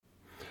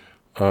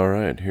All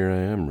right, here I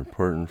am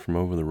reporting from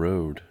over the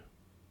road.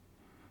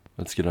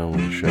 Let's get on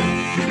with the show.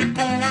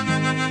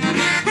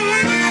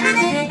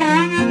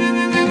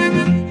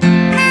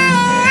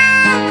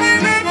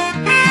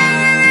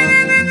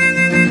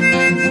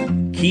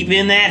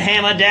 Keeping that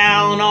hammer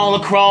down all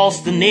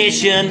across the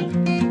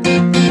nation.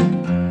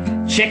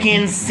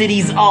 Checking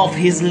cities off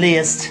his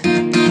list.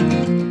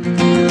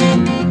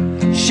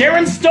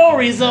 Sharing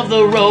stories of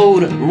the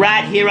road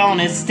right here on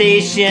his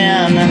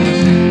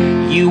station.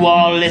 You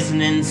are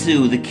listening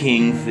to the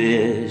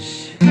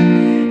Kingfish.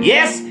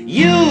 Yes,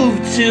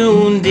 you've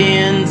tuned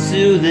in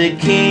to the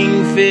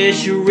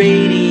Kingfish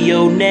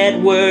Radio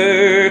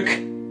Network.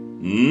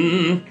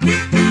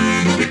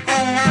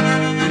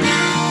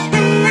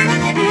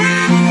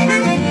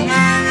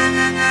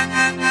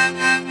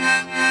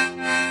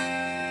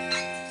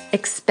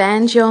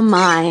 Expand your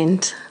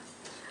mind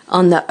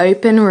on the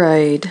open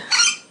road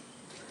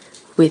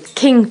with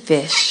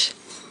Kingfish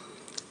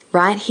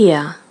right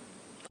here.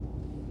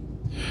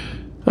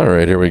 All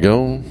right, here we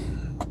go.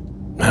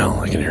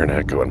 Well, I can hear an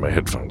echo in my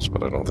headphones,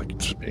 but I don't think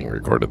it's being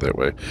recorded that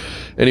way.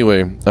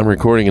 Anyway, I'm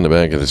recording in the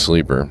back of the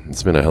sleeper.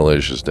 It's been a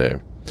hellacious day.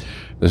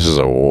 This is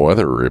a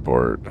weather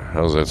report.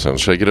 How does that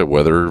sound? Should I get a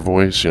weather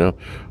voice,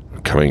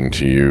 Coming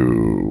to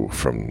you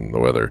from the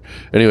weather.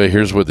 Anyway,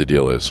 here's what the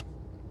deal is.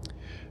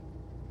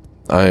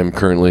 I am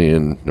currently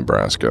in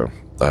Nebraska,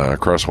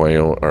 across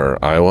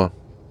Iowa,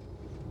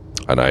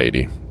 on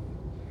I-80,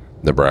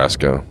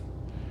 Nebraska.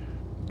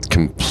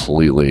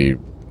 Completely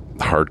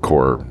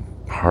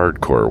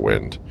hardcore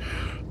wind,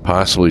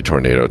 possibly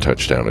tornado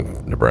touchdown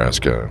in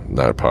Nebraska.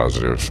 Not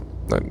positive.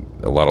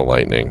 A lot of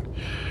lightning.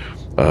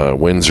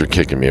 Winds are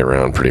kicking me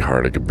around pretty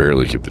hard. I could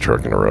barely keep the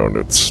truck in the road.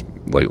 It's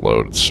late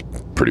load. It's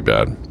pretty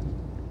bad.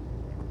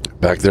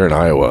 Back there in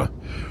Iowa,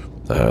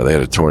 they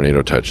had a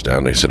tornado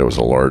touchdown. They said it was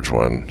a large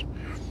one.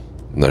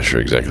 I'm not sure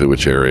exactly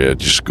which area.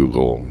 Just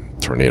Google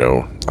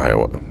tornado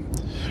Iowa.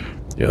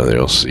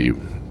 They'll see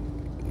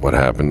what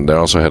happened. They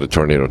also had a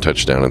tornado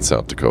touchdown in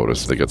South Dakota,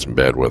 so they got some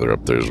bad weather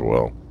up there as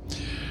well.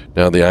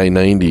 Now, the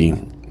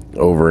I-90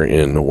 over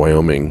in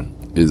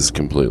Wyoming is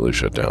completely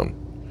shut down.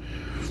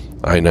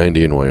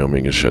 I-90 in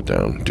Wyoming is shut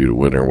down due to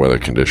winter weather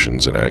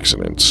conditions and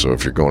accidents. So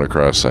if you're going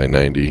across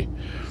I-90,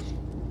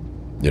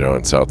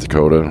 in South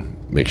Dakota,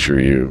 make sure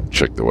you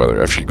check the weather.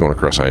 If you're going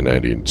across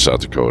I-90 in South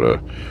Dakota,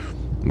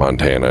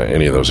 Montana,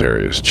 any of those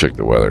areas, check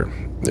the weather.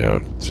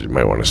 You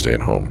might want to stay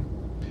at home.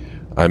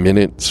 I'm in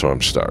it, so I'm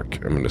stuck.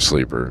 I'm in a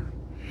sleeper.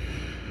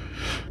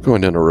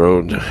 Going down the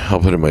road, I'll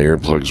put in my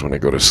earplugs when I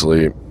go to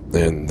sleep,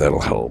 and that'll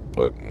help,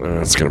 but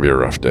it's going to be a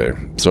rough day.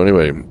 So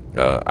anyway,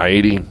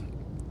 I-80,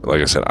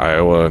 like I said,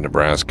 Iowa,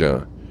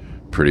 Nebraska,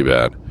 pretty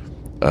bad.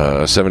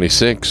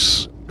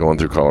 76, going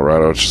through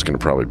Colorado, it's just going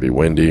to probably be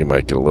windy,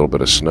 might get a little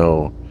bit of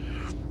snow.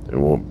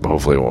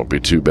 Hopefully it won't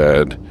be too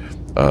bad.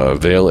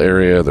 Vail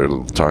area, they're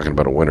talking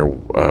about a winter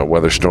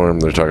weather storm.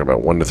 They're talking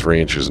about 1 to 3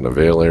 inches in the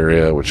Vail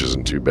area, which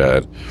isn't too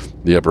bad.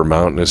 The upper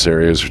mountainous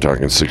areas are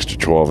talking 6 to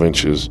 12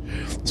 inches.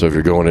 So if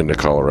you're going into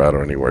Colorado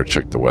or anywhere,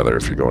 check the weather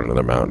if you're going into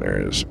the mountain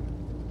areas.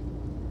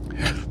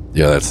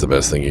 Yeah, that's the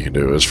best thing you can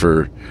do. Is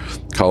for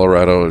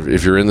Colorado,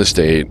 if you're in the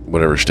state,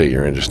 whatever state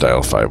you're in, just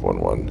dial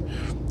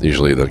 511.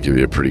 Usually they'll give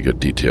you a pretty good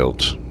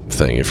detailed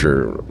thing.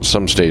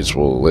 Some states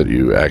will let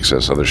you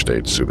access other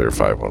states through their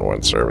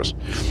 511 service.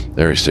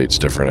 Every state's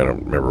different. I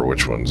don't remember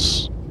which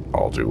ones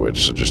all do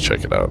which, so just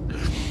check it out.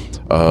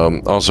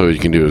 Also, what you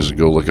can do is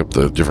go look up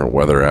the different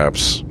weather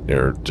apps,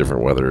 or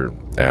different weather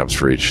apps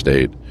for each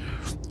state.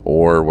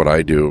 Or what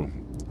I do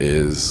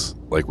is,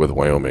 like with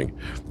Wyoming,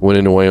 went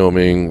into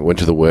Wyoming, went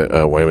to the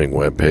Wyoming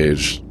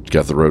webpage,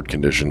 got the road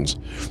conditions,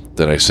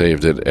 then I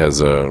saved it as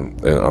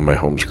on my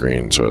home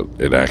screen, so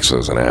it acts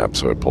as an app,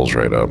 so it pulls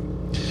right up.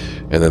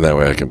 And then that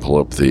way I can pull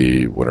up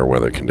the winter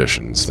weather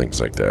conditions, things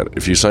like that.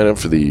 If you sign up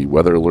for the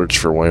weather alerts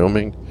for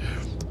Wyoming,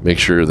 make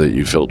sure that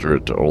you filter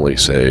it to only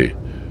say,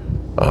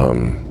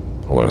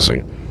 hold on a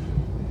second.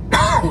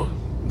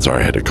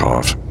 Sorry, I had to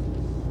cough.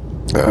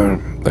 I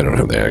don't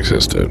have the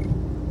access to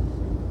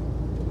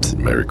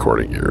my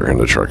recording gear, and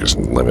the truck is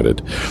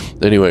limited.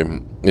 Anyway,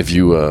 if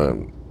you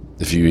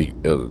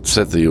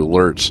set the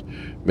alerts,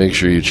 make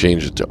sure you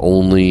change it to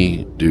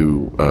only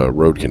do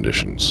road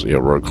conditions,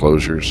 road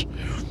closures.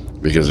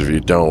 Because if you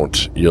don't,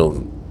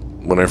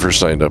 when I first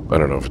signed up, I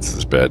don't know if it's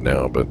this bad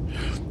now, but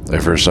I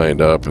first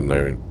signed up and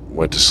I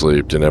went to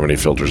sleep, didn't have any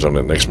filters on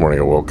it. Next morning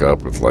I woke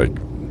up with it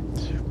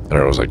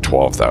was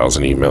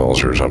 12,000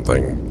 emails or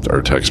something,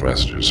 or text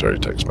messages.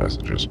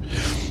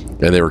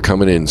 And they were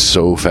coming in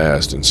so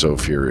fast and so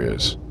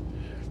furious.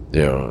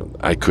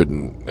 I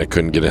couldn't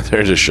get in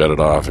there to shut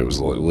it off. It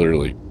was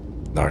literally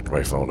knocked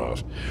my phone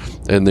off.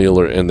 And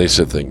they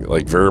said things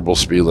like variable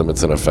speed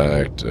limits in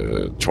effect,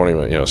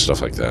 20,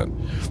 stuff like that.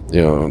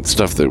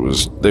 Stuff they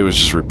was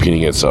just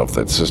repeating itself,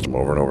 that system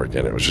over and over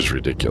again. It was just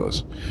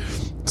ridiculous.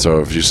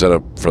 So if you set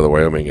up for the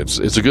Wyoming, it's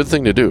a good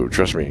thing to do.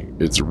 Trust me,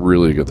 it's a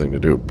really good thing to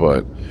do.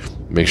 But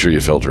make sure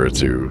you filter it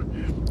to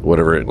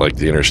whatever, like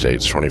the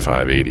interstates,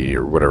 25, 80,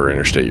 or whatever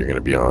interstate you're going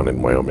to be on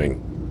in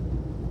Wyoming.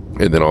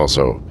 and then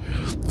also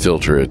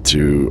filter it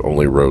to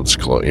only road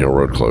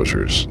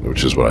closures,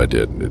 which is what I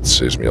did. It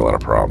saves me a lot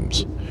of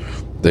problems.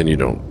 Then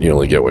you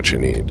only get what you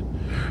need.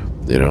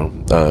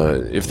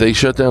 If they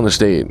shut down the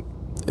state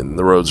and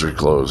the roads are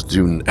closed,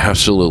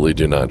 absolutely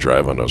do not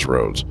drive on those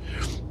roads.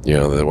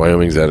 The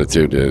Wyoming's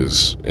attitude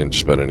is, and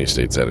just about any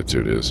state's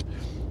attitude is,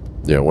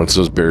 once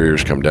those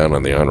barriers come down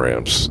on the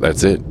on-ramps,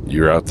 that's it.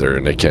 You're out there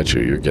and they catch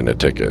you, you're getting a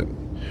ticket.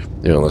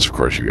 Unless, of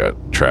course, you got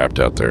trapped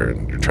out there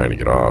and you're trying to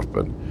get off.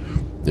 But,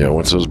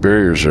 once those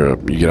barriers are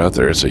up, you get out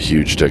there, it's a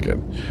huge ticket.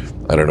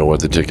 I don't know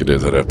what the ticket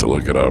is. I'd have to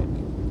look it up.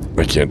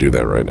 I can't do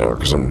that right now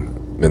because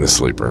I'm in the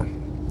sleeper,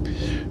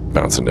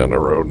 bouncing down the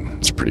road.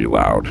 It's pretty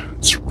loud.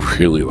 It's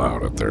really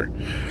loud out there.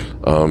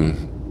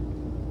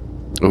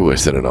 I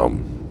said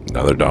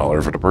another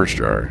 $1 for the purse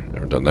jar. I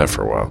haven't done that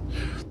for a while.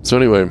 So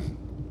anyway,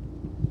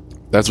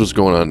 that's what's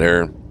going on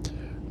there.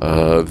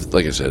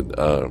 Like I said,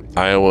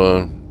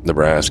 Iowa,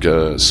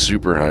 Nebraska,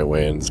 super high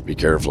winds. Be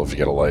careful if you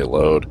got a light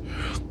load.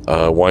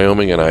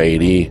 Wyoming and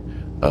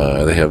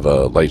I-80, they have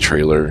a light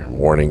trailer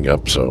warning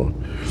up, so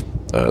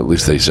at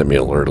least they sent me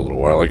an alert a little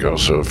while ago.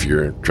 So if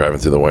you're driving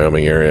through the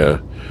Wyoming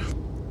area,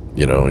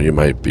 you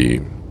might be,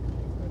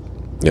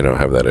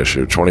 have that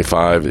issue.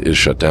 25 is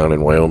shut down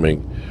in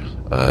Wyoming.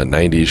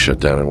 90 is shut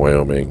down in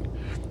Wyoming.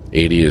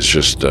 80 is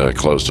just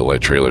closed to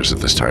light trailers at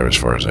this time, as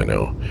far as I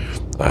know.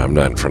 I'm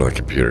not in front of the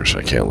computer, so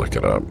I can't look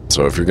it up.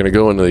 So if you're going to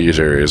go into these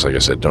areas, like I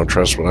said, don't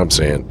trust what I'm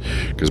saying,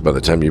 because by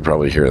the time you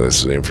probably hear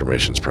this, the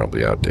information's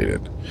probably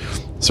outdated.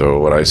 So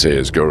what I say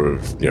is go to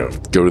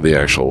the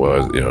actual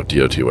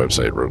DOT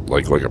website,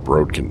 like a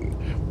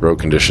road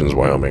conditions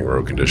Wyoming,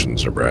 road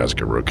conditions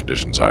Nebraska, road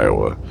conditions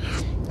Iowa,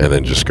 and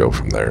then just go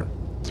from there.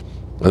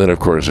 And then, of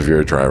course, if you're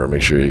a driver,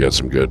 make sure you got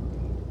some good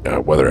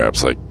weather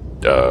apps, like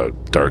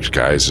Dark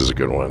Skies is a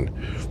good one.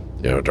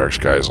 Dark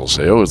Skies will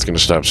say, it's going to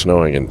stop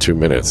snowing in 2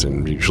 minutes,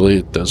 and usually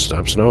it does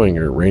stop snowing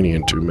or raining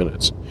in 2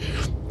 minutes.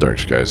 Dark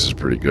Skies is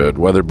pretty good.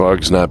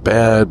 WeatherBug's not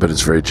bad, but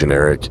it's very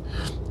generic.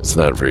 It's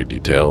not very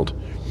detailed.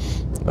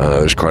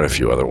 There's quite a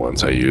few other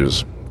ones I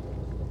use,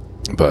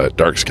 but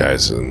Dark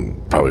Skies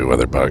and probably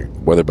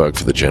WeatherBug. WeatherBug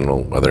for the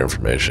general weather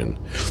information.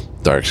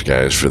 Dark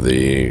Skies for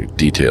the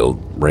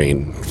detailed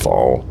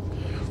rainfall.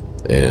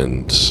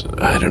 And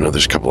I don't know,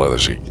 there's a couple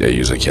others I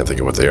use. I can't think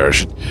of what they are.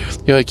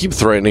 I keep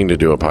threatening to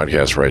do a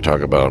podcast where I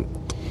talk about,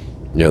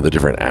 the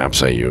different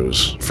apps I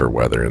use for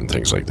weather and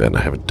things like that. And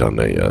I haven't done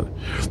that yet.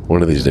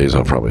 One of these days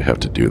I'll probably have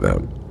to do that.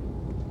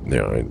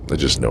 I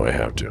just know I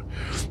have to.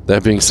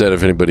 That being said,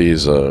 if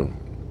anybody's a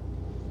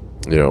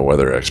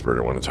weather expert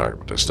or want to talk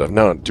about this stuff.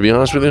 Now, to be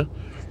honest with you,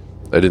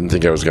 I didn't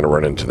think I was going to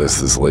run into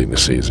this late in the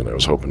season. I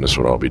was hoping this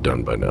would all be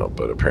done by now,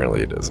 but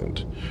apparently it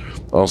isn't.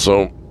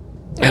 Also,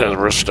 had a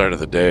rough start of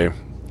the day.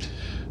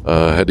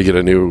 Had to get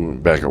a new,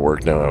 back at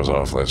work now. I was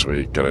off last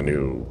week. Got a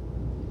new,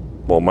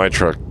 my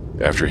truck,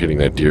 after hitting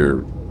that deer,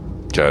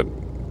 got,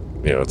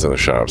 it's in the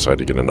shop, so I had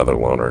to get another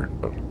loaner.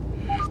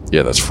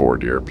 Yeah, that's 4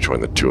 deer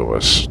between the two of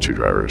us, 2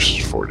 drivers,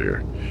 4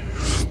 deer.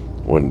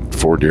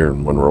 4 deer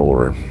and 1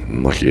 roller.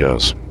 Lucky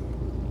us.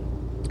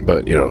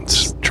 But,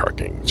 it's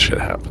trucking. Shit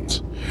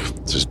happens.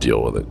 Just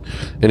deal with it.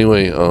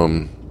 Anyway,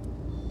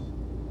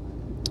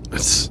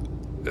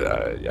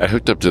 I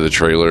hooked up to the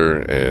trailer,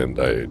 and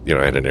I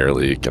had an air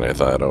leak, and I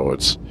thought,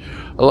 it's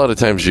a lot of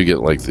times you get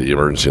like the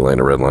emergency line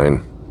or red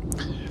line.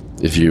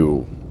 If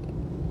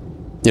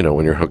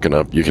when you're hooking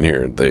up, you can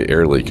hear the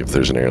air leak if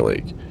there's an air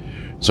leak.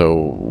 So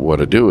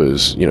what I do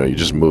is, you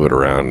just move it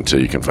around until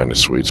you can find a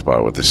sweet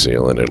spot with the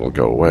seal, and it'll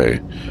go away.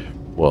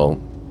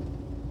 Well,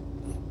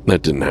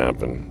 that didn't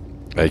happen.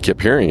 I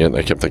kept hearing it, and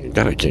I kept thinking,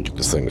 God, I can't get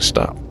this thing to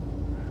stop.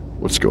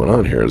 What's going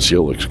on here? The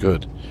seal looks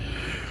good.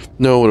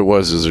 No, what it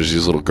was is there's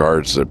these little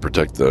guards that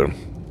protect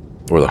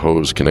where the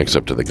hose connects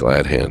up to the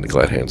glad hand. The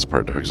glad hand's the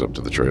part that hooks up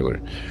to the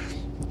trailer.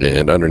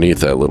 And underneath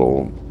that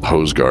little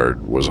hose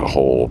guard was a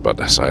hole about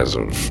the size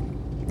of,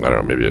 I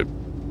don't know, maybe a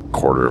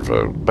quarter of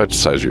about the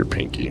size of your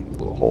pinky, a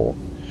little hole.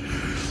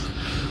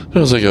 And I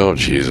was like, oh,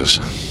 Jesus.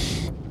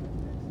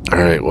 All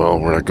right, well,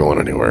 we're not going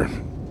anywhere.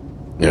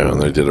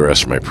 And I did the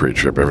rest of my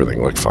pre-trip.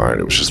 Everything looked fine.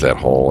 It was just that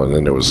hole, and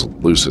then it was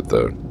loose at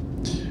the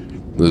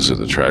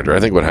tractor.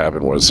 I think what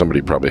happened was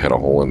somebody probably had a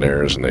hole in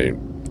theirs, and they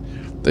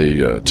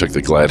took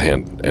the glad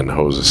hand and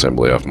hose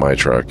assembly off my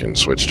truck and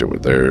switched it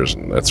with theirs,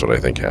 and that's what I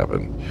think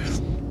happened.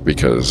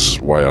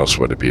 Because why else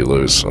would it be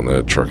loose on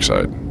the truck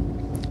side?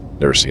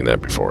 Never seen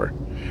that before.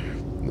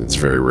 It's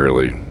very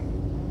rarely.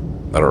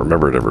 I don't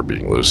remember it ever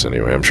being loose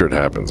anyway. I'm sure it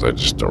happens. I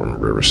just don't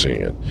remember ever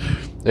seeing it.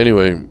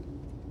 Anyway,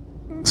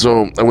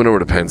 so I went over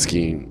to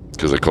Penske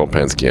because I called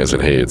Penske. I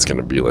said, hey, they said it's going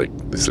to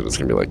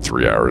be like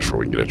 3 hours before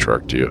we can get a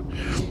truck to you.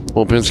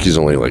 Well, Penske's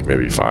only like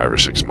maybe 5 or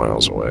 6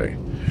 miles away.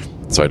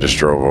 So I just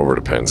drove over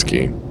to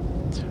Penske.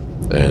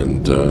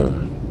 And,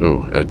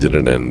 I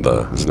didn't end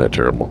isn't that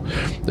terrible?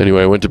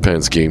 Anyway, I went to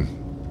Penske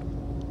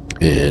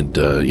and,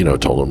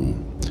 told them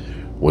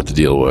what the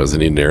deal was. I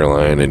need an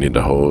airline, I need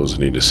a hose, I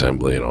need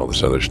assembly, and all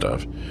this other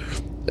stuff.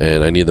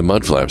 And I need the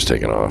mud flaps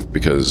taken off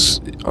because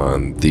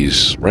on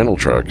these rental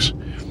trucks,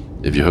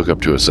 if you hook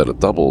up to a set of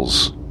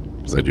doubles,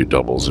 because I do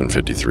doubles and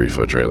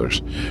 53-foot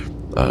trailers.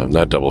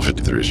 Not double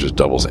 53s, just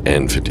doubles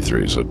and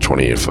 53s, so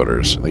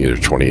 28-footers. I think they're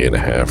 28 and a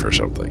half or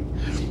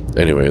something.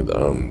 Anyway,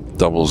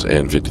 doubles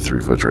and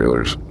 53-foot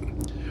trailers.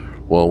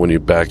 Well, when you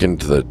back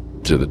into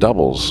the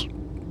doubles,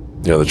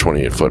 the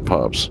 28-foot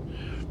pups,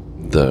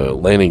 the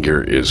landing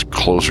gear is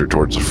closer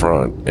towards the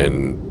front,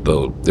 and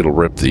it'll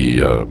rip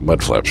the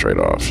mud flaps right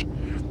off.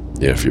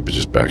 If you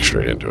just back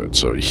straight into it.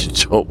 So you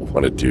don't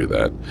want to do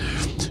that.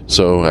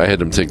 So I had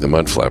them take the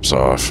mud flaps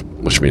off,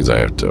 which means I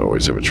have to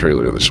always have a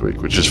trailer this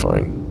week, which is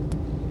fine.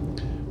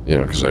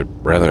 Because I'd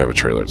rather have a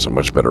trailer. It's a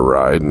much better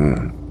ride,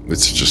 and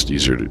it's just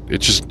easier to.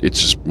 It's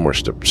just more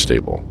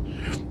stable.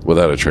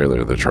 Without a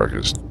trailer, the truck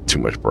is too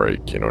much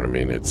brake. You know what I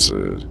mean? It's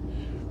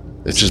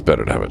just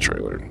better to have a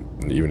trailer,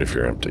 even if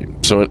you're empty.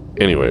 So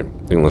anyway,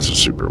 unless it's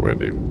super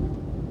windy,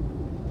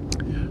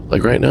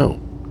 like right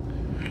now.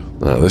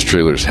 This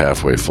trailer's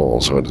halfway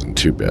full, so it isn't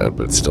too bad,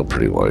 but it's still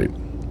pretty light.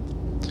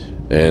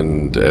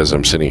 And as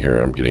I'm sitting here,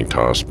 I'm getting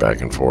tossed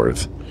back and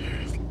forth.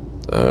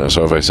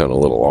 So if I sound a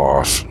little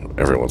off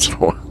every once in a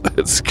while,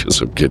 it's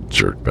because I'm getting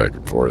jerked back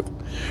and forth.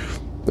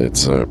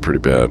 It's pretty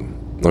bad.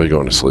 I'll be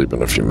going to sleep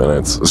in a few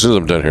minutes. As soon as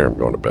I'm done here, I'm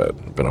going to bed.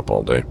 I've been up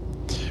all day.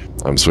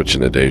 I'm switching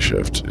to day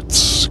shift.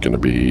 It's going to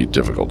be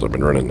difficult. I've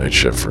been running night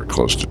shift for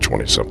close to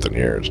 20-something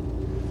years.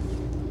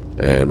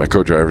 And my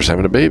co-driver's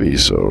having a baby,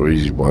 so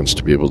he wants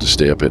to be able to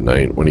stay up at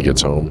night when he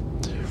gets home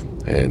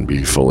and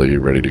be fully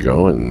ready to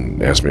go,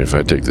 and asked me if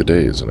I'd take the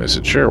days. And I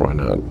said, sure, why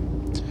not?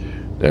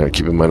 Now,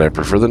 keep in mind, I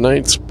prefer the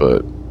nights,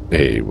 but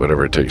hey,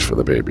 whatever it takes for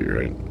the baby,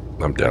 right?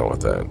 I'm down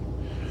with that.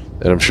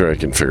 And I'm sure I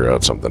can figure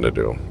out something to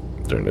do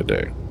during the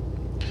day.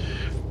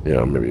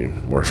 Maybe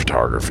more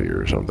photography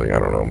or something. I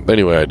don't know.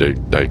 Anyway, I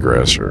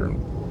digress or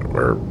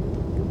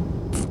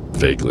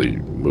vaguely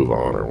move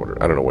on or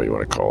whatever. I don't know what you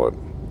want to call it.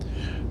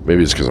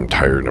 Maybe it's because I'm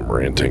tired and I'm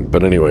ranting.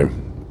 But anyway,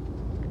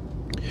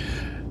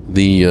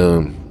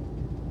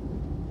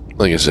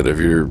 like I said, if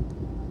you're,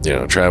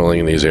 traveling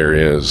in these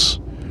areas,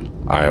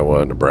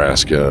 Iowa,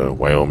 Nebraska,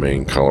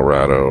 Wyoming,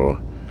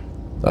 Colorado,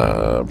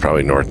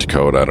 probably North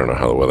Dakota. I don't know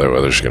how the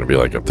weather's going to be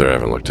like up there. I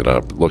haven't looked it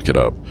up. Look it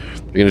up.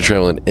 If you're going to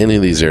travel in any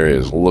of these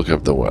areas, look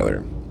up the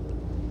weather.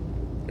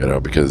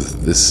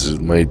 Because this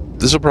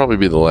will probably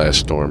be the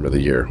last storm of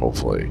the year,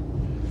 hopefully.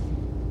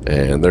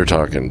 And they're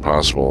talking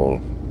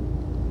possible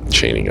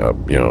chaining up,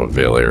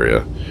 Vail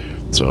area.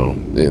 So,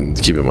 and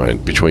keep in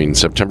mind, between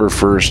September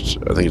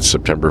 1st, I think it's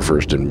September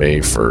 1st and May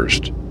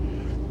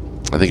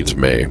 1st. I think it's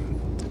May.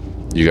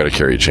 You got to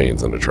carry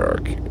chains in the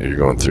truck. If you're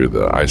going through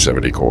the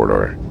I-70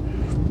 corridor,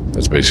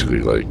 it's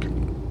basically like,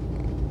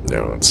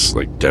 it's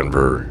like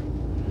Denver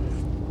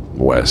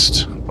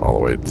west all the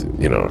way,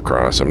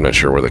 across. I'm not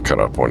sure where the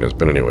cutoff point is,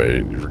 but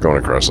anyway, if you're going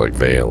across like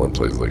Vail and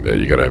places like that,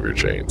 you got to have your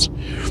chains.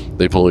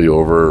 They pull you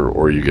over,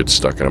 or you get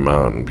stuck in a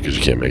mountain because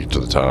you can't make it to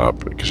the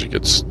top because it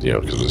gets,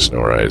 because of the snow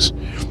or ice,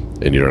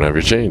 and you don't have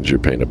your chains. You're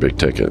paying a big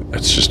ticket.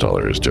 That's just all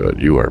there is to it.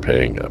 You are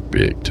paying a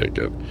big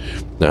ticket.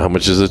 Now, how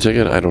much is the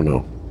ticket? I don't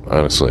know.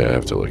 Honestly, I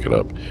have to look it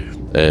up,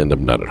 and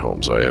I'm not at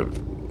home, so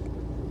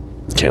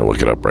can't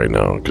look it up right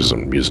now because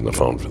I'm using the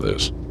phone for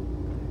this.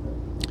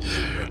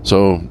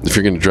 So if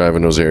you're going to drive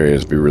in those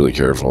areas, be really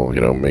careful.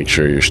 Make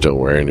sure you're still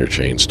wearing your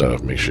chain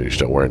stuff. Make sure you're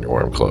still wearing your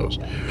warm clothes.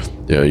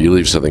 You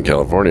leave Southern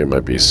California, it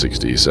might be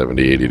 60,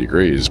 70, 80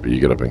 degrees, but you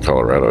get up in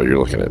Colorado, you're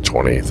looking at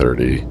 20,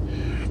 30,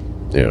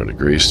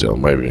 degrees still,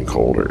 might be even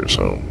colder.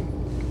 So,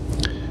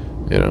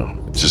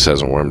 it just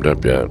hasn't warmed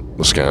up yet.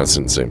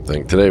 Wisconsin, same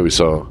thing. Today we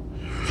saw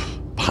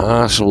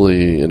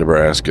possibly in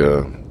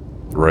Nebraska,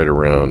 right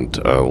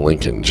around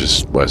Lincoln,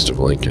 just west of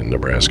Lincoln,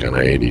 Nebraska on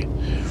I-80.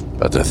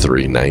 About the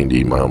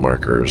 390 mile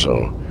marker or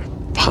so.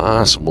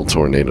 Possible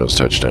tornadoes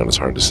touchdown. It's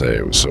hard to say.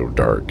 It was so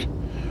dark,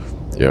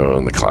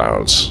 in the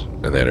clouds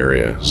in that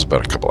area. It was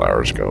about a couple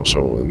hours ago.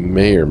 So it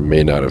may or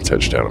may not have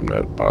touched down. I'm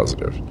not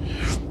positive.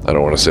 I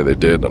don't want to say they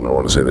did. I don't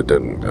want to say they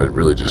didn't. I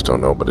really just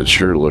don't know. But it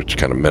sure looked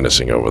kind of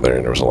menacing over there,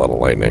 and there was a lot of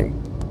lightning.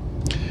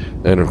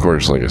 And of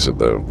course, like I said,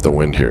 the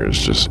wind here is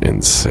just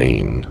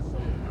insane.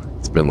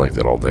 It's been like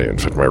that all day. In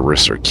fact, my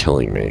wrists are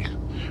killing me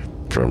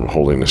from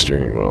holding the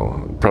steering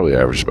wheel. Probably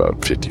averaged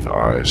about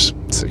 55,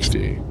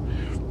 60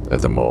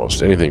 at the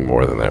most. Anything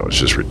more than that was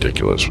just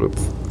ridiculous with,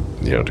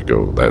 to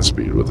go that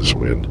speed with this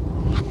wind,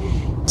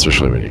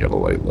 especially when you got a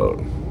light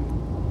load.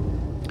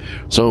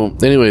 So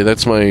anyway,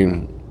 that's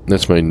my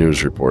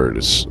news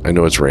report. I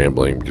know it's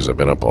rambling because I've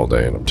been up all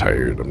day and I'm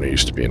tired. I'm not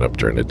used to being up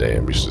during the day.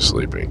 I'm used to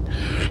sleeping.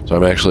 So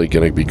I'm actually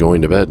going to be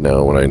going to bed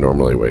now when I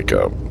normally wake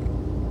up.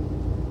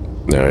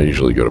 Now I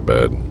usually go to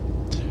bed,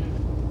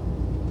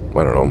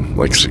 I don't know,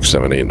 like 6,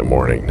 7, 8 in the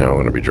morning. Now I'm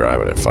going to be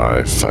driving at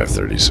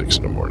 5:30, 6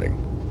 in the morning.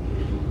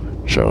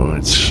 So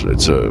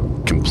it's a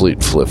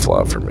complete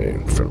flip-flop for me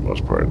for the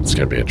most part. It's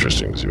going to be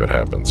interesting to see what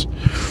happens.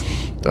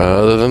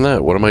 Other than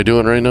that, what am I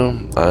doing right now?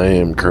 I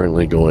am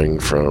currently going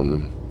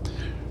from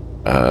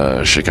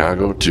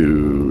Chicago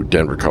to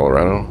Denver,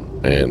 Colorado,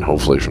 and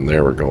hopefully from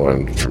there we're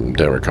going from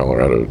Denver,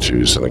 Colorado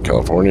to Southern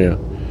California.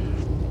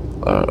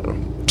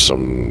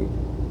 Some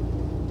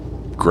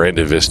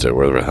Grande Vista,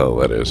 wherever the hell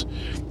that is.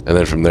 And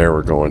then from there,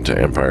 we're going to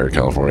Empire,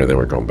 California. Then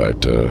we're going back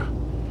to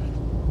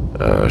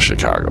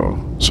Chicago.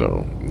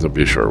 So it'll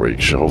be a short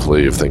week.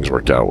 Hopefully, if things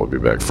work out, we'll be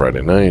back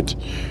Friday night.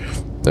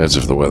 That's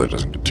if the weather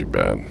doesn't get too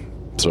bad.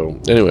 So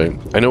anyway,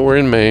 I know we're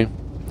in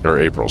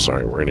April.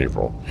 Sorry, we're in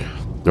April.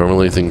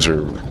 Normally things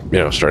are,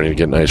 starting to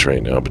get nice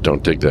right now, but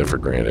don't take that for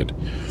granted.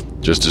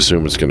 Just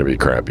assume it's going to be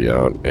crappy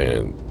out,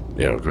 and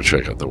go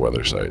check out the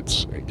weather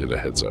sites and get a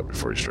heads up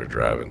before you start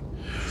driving.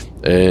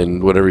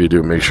 And whatever you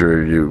do, make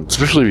sure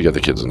especially if you got the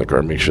kids in the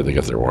car, make sure they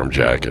get their warm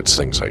jackets,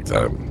 things like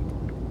that. And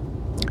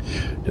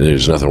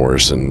there's nothing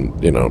worse than,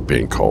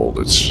 being cold.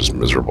 It's just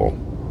miserable.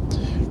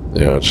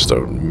 It's just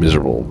a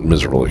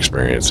miserable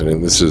experience.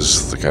 And this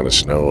is the kind of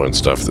snow and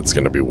stuff that's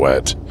going to be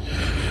wet.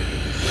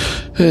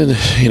 And,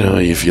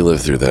 if you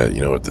live through that,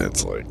 you know what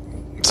that's like.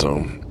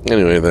 So,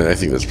 anyway, I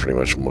think that's pretty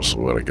much most of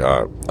what I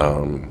got.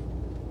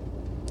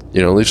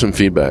 Leave some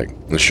feedback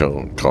in the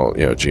show. Call,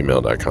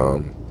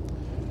 gmail.com.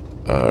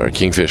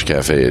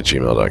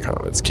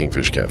 kingfishcafe@gmail.com. It's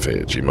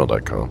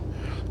kingfishcafe@gmail.com.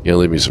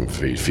 Leave me some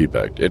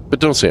feedback. But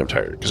don't say I'm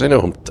tired, because I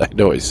know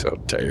I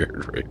sound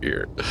tired right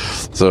here.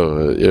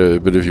 So,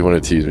 but if you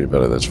want to tease me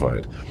about it, that's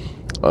fine.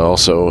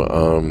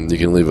 Also, you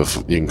can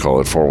call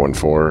it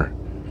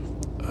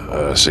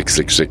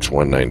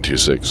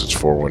 414-666-1926. It's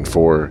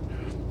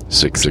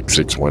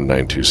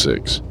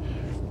 414-666-1926.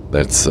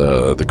 That's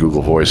the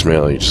Google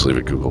voicemail. You just leave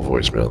a Google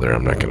voicemail there.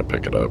 I'm not going to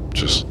pick it up.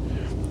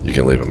 You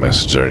can leave a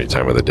message at any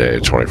time of the day,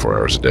 24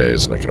 hours a day.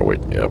 It's not going to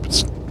wake me up.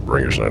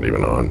 Ringer's not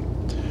even on.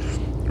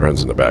 It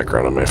runs in the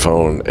background on my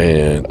phone.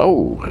 And, I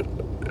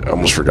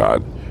almost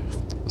forgot.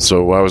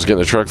 So while I was getting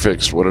the truck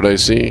fixed, what did I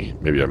see?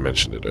 Maybe I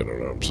mentioned it. I don't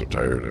know. I'm so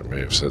tired. I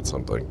may have said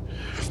something.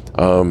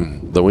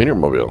 The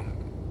Wienermobile.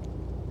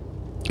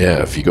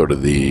 Yeah, if you go to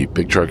the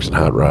Big Trucks and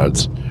Hot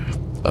Rods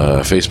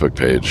Facebook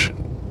page,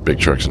 Big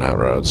Trucks and Hot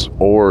Rods,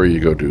 or you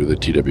go to the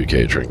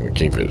TWK Trucking with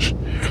Kingfish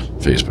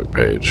Facebook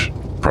page,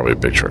 probably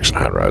Big Trucks and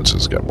Hot Rods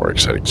has got more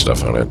exciting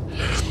stuff on it.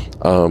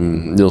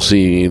 You'll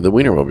see the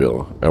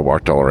Wienermobile. I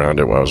walked all around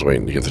it while I was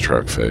waiting to get the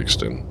truck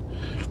fixed, and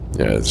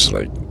it's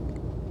like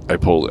I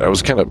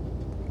was kind of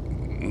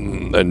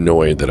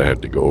annoyed that I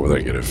had to go over there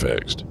and get it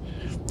fixed.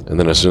 And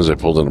then as soon as I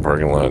pulled in the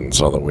parking lot and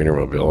saw the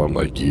Wienermobile, I'm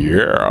like,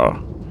 yeah,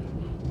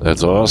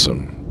 that's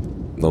awesome.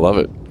 I love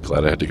it.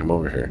 Glad I had to come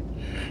over here.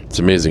 It's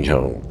amazing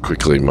how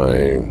quickly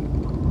my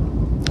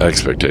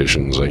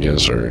expectations, I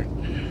guess, are,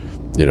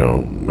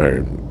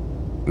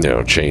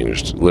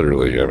 changed.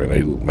 Literally, I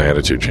mean, my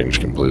attitude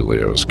changed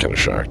completely. I was kind of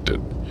shocked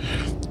at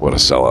what a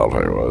sellout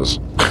I was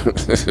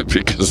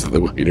because of the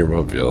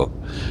Wienermobile.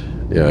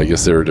 Yeah, I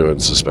guess they were doing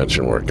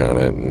suspension work on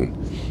it, and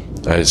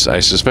I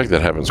suspect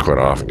that happens quite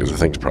often because the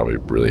thing's probably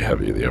really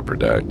heavy, the upper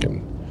deck,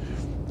 and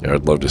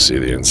I'd love to see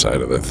the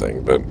inside of that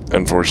thing, but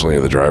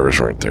unfortunately the drivers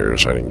weren't there,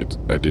 so I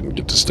didn't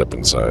get to step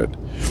inside.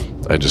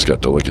 I just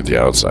got to look at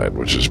the outside,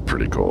 which is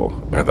pretty cool.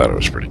 I thought it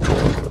was pretty cool.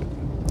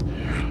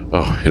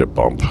 But, hit a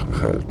bump.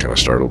 It kind of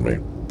startled me.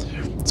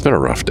 It's been a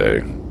rough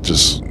day.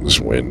 Just this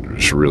wind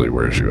just really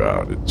wears you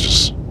out. It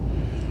just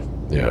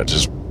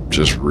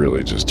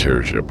really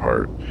tears you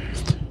apart.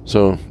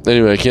 So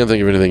anyway, I can't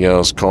think of anything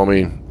else. Call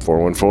me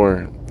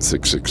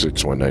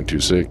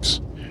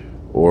 414-666-1926.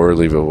 Or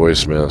leave a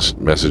voice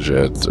message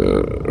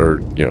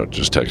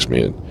just text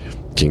me at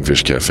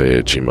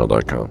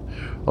kingfishcafe@gmail.com.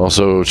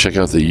 Also, check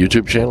out the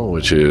YouTube channel,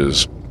 which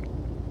is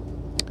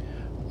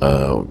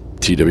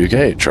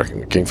TWK, Trucking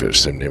with Kingfish,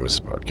 same name as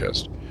the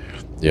podcast.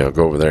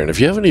 Go over there. And if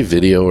you have any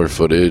video or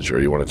footage,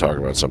 or you want to talk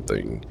about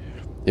something,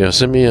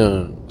 send me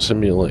a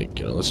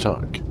link. Let's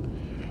talk.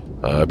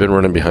 I've been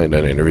running behind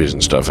on interviews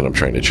and stuff, and I'm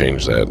trying to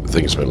change that.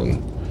 Things have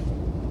been,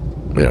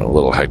 a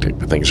little hectic,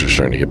 but things are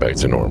starting to get back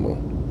to normal.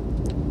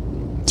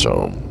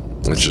 So,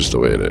 it's just the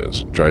way it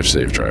is. Drive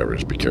safe,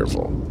 drivers. Be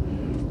careful.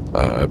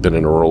 I've been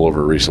in a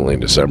rollover recently in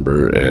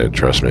December, and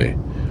trust me,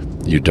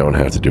 you don't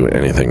have to do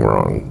anything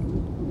wrong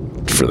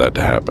for that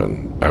to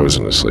happen. I was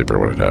in a sleeper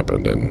when it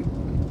happened, and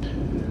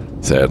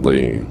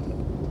sadly,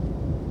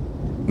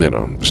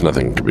 there's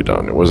nothing could be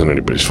done. It wasn't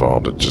anybody's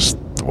fault. It just,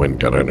 the wind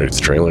got underneath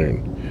the trailer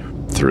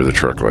and threw the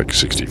truck like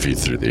 60 feet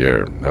through the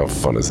air. How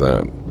fun is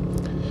that?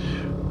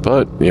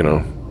 But,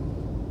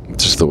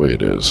 it's just the way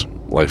it is.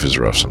 Life is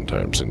rough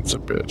sometimes, and it's a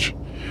bitch.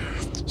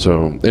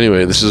 So,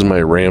 anyway, this is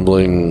my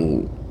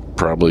rambling,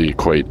 probably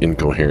quite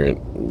incoherent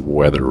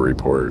weather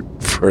report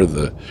for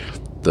the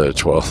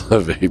 12th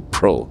of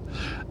April.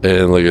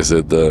 And like I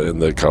said, in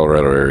the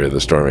Colorado area,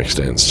 the storm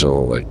extends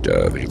till I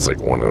think it's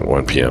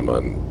 1 p.m.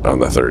 on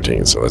the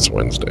 13th, so that's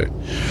Wednesday.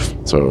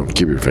 So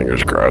keep your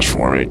fingers crossed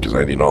for me, because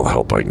I need all the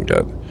help I can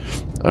get.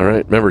 All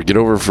right, remember, get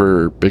over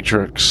for big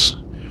trucks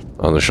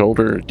on the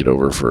shoulder, get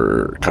over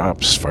for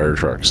cops, fire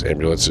trucks,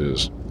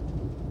 ambulances,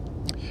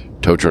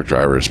 tow truck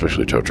drivers,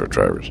 especially tow truck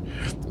drivers.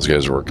 Those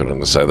guys are working on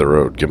the side of the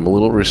road. Give them a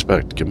little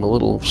respect. Give them a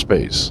little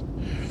space.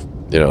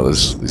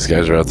 These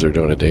guys are out there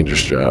doing a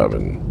dangerous job,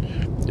 and,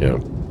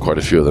 quite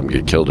a few of them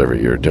get killed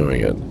every year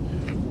doing it.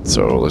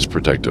 So let's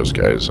protect those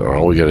guys.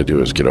 All we got to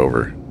do is get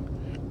over.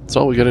 That's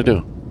all we got to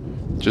do.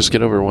 Just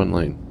get over one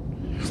lane.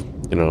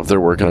 If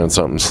they're working on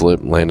something,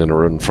 slip, land in the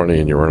road in front of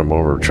you and you run them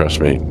over, trust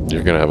me,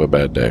 you're going to have a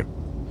bad day.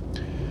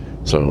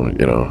 So,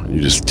 you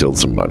just killed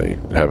somebody.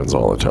 It happens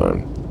all the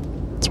time.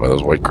 That's why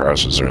those white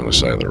crosses are on the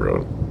side of the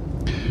road.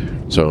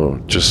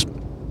 So, just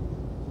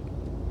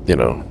get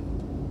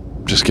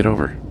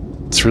over it.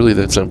 It's really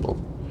that simple.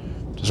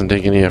 It doesn't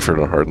take any effort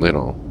or hardly at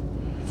all.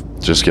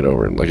 Just get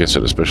over it. Like I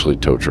said, especially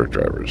tow truck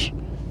drivers.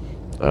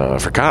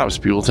 For cops,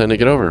 people tend to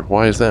get over.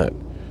 Why is that?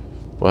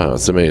 Wow,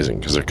 it's amazing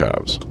because they're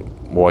cops.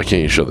 Why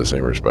can't you show the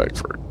same respect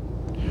for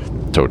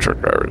tow truck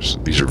drivers?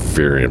 These are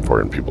very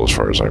important people as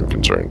far as I'm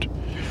concerned.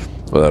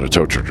 Without a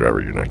tow truck driver,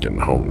 you're not getting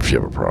home if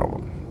you have a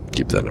problem.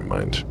 Keep that in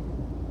mind.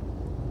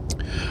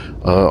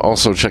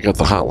 Also, check out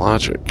the Hot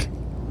Logic.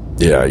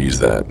 Yeah, I use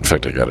that. In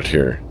fact, I got it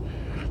here.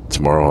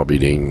 Tomorrow I'll be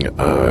eating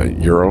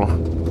gyro.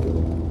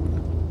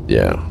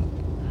 Yeah,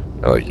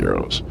 I like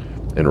gyros.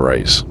 And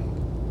rice.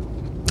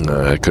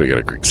 I could have got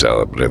a Greek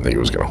salad, but I didn't think it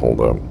was going to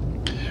hold up.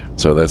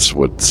 So that's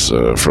what's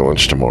for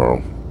lunch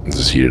tomorrow.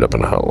 Just heat it up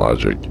in a Hot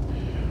Logic.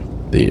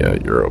 The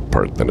gyro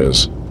part, that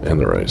is, and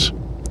the rice.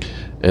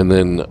 And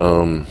then,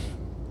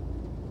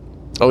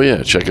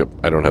 check up.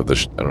 I don't have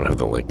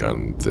the link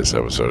on this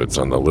episode. It's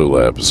on the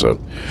Lula episode.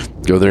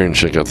 Go there and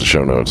check out the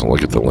show notes and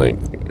look at the link.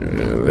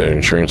 The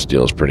insurance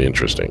deal is pretty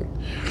interesting.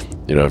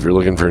 If you're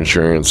looking for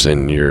insurance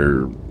and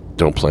you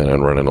don't plan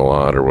on running a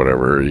lot or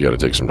whatever, you got to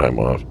take some time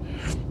off.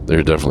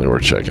 They're definitely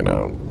worth checking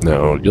out.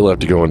 Now, you'll have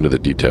to go into the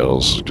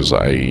details because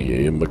I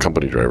am a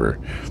company driver,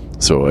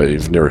 so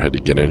I've never had to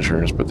get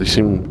insurance, but they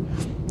seem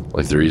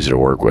like they're easy to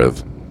work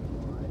with.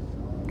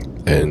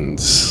 And,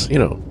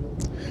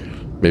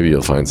 maybe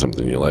you'll find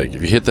something you like.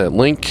 If you hit that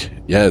link,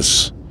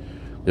 yes,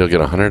 you'll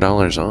get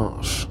 $100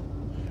 off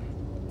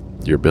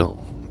your bill.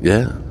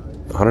 Yeah,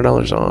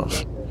 $100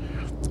 off.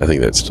 I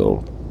think that's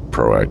still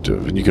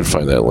proactive. And you can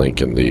find that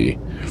link in the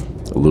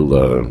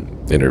Lula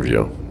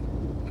interview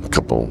a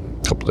couple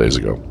days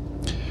ago.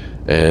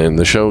 And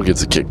the show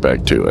gets a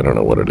kickback too. I don't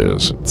know what it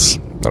is. I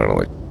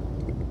don't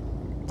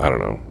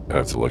know. I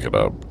have to look it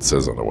up. It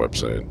says on the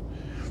website.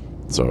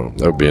 So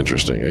that would be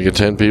interesting. I get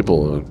 10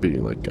 people and it'd be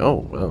like,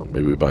 oh, well,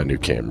 maybe we buy a new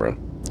camera.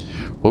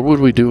 What would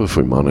we do if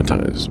we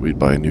monetized? We'd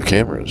buy new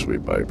cameras.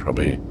 We'd buy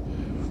probably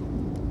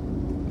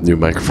new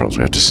microphones.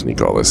 We have to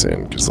sneak all this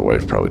in because the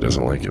wife probably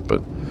doesn't like it.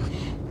 But,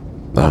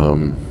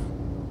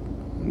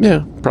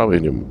 probably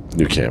a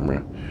new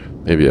camera.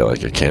 Maybe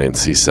like a Canon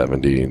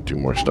C70 and do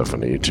more stuff on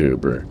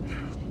YouTube, or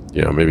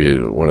maybe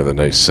one of the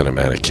nice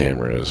cinematic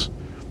cameras.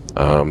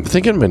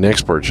 Thinking my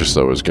next purchase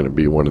though is going to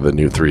be one of the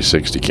new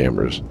 360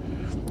 cameras.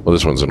 Well,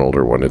 this one's an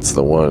older one. It's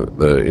the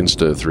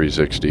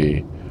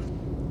Insta360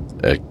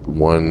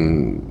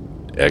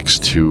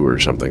 1X2 or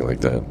something like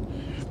that.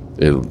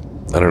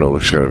 I don't know,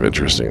 looks kind of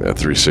interesting. That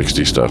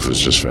 360 stuff is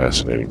just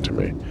fascinating to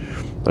me.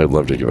 I'd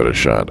love to give it a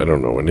shot. I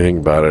don't know anything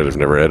about it. I've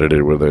never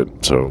edited with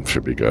it, so it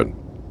should be good.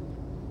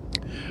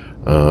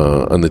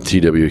 On the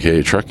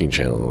TWK Trucking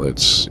channel,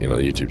 that's, the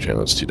YouTube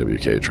channel, it's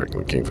TWK Trucking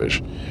with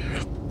Kingfish.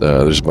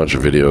 There's a bunch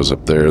of videos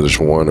up there. There's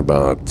one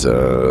about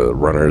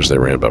runners. They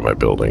ran by my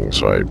building,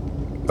 so I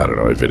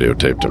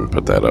videotaped them and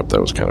put that up. That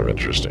was kind of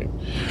interesting.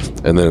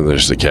 And then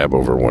there's the cab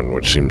over one,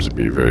 which seems to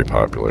be very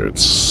popular.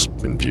 It's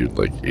been viewed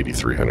like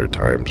 8,300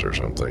 times or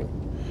something.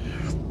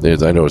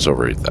 I know it's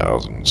over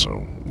 8,000, so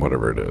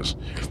whatever it is.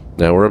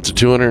 Now we're up to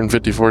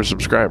 254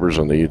 subscribers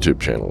on the YouTube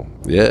channel.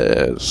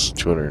 Yes,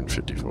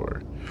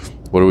 254.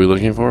 What are we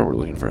looking for? We're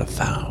looking for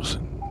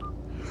 1,000.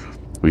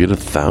 We get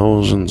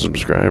 1,000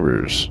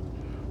 subscribers.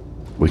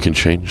 We can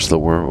change the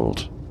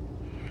world.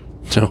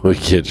 No, we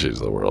can't change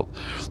the world.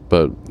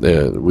 But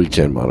we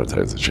can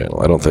monetize the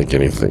channel. I don't think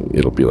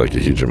it'll be like a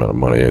huge amount of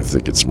money. I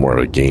think it's more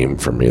of a game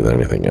for me than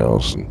anything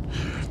else. And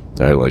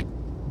I like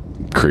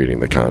creating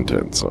the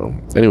content. So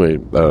anyway,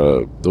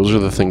 those are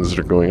the things that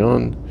are going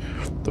on.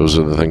 Those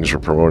are the things we're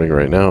promoting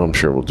right now. I'm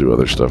sure we'll do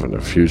other stuff in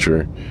the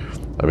future.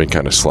 I've been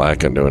kind of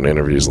slack on doing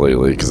interviews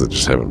lately because I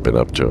just haven't been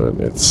up to it.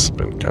 It's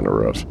been kind of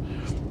rough.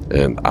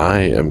 And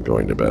I am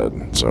going to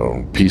bed.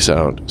 So peace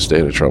out.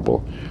 Stay out of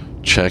trouble.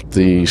 Check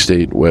the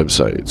state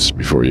websites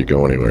before you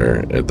go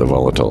anywhere at the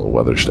volatile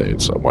weather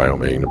states.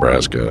 Wyoming,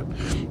 Nebraska,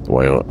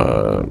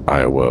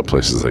 Iowa,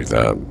 places like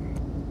that.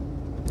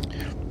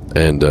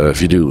 And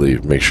if you do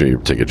leave, make sure you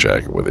take a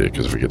jacket with you,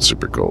 because if it gets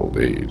super cold,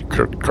 the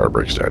car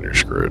breaks down, you're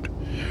screwed.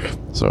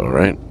 So, all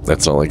right,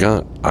 that's all I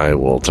got. I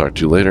will talk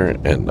to you later,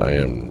 and I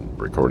am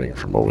recording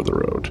from over the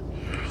road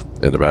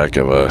in the back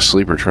of a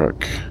sleeper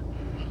truck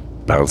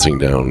bouncing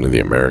down the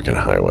American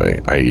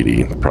Highway,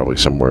 I-80, probably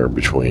somewhere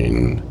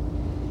between,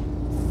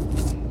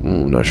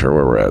 I'm not sure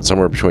where we're at,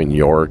 somewhere between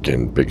York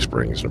and Big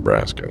Springs,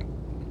 Nebraska.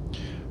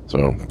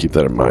 So keep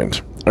that in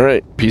mind. All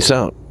right, peace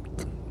out.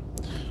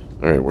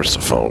 All right, where's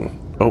the phone?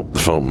 Oh, the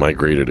phone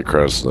migrated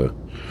across the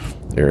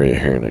area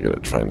here, and I gotta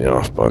find the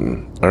off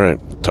button. All right,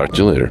 talk to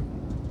you later.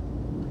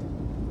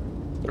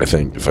 I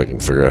think, if I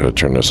can figure out how to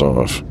turn this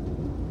off.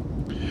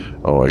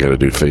 Oh, I gotta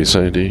do Face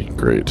ID?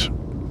 Great.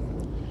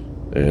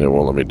 And it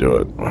won't let me do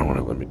it. Why won't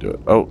it let me do it?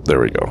 Oh,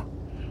 there we go.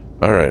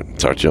 All right,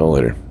 talk to you all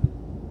later.